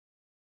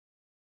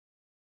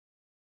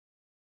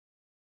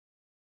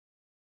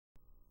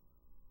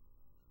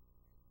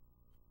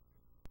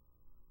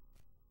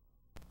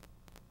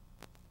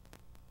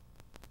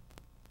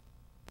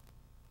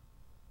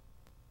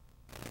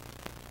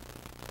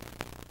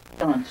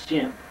John's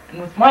gym. And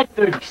with my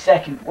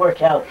 30-second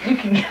workout, you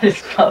can get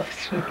as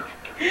buff as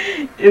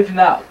me, if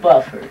not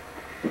buffer.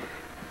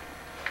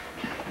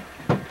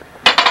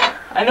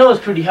 I know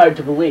it's pretty hard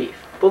to believe,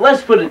 but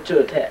let's put it to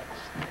a test.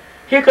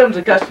 Here comes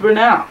a customer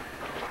now.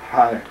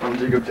 Hi, I'm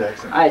Jacob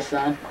Jackson. Hi,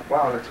 son.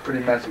 Wow, that's a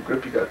pretty massive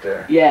grip you got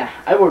there. Yeah,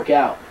 I work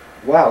out.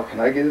 Wow, can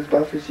I get as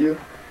buff as you?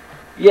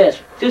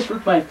 Yes, just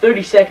with my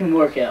 30-second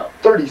workout.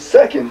 30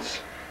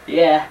 seconds?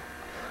 Yeah.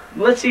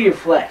 Let's see your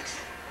flex.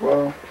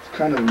 Well, it's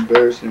kind of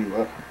embarrassing,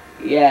 but...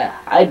 Yeah,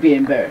 I'd be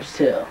embarrassed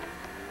too.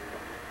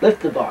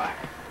 Lift the bar.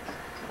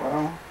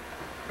 Well...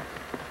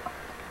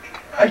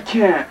 I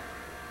can't.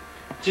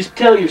 Just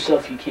tell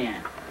yourself you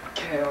can.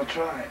 Okay, I'll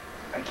try.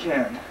 I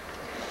can.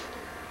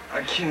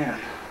 I can.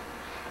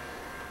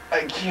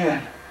 I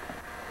can.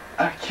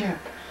 I can.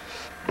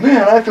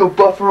 Man, I feel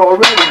buffer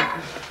already.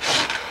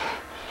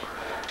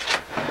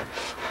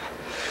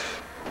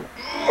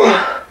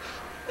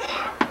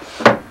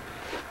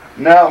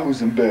 Now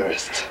who's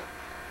embarrassed?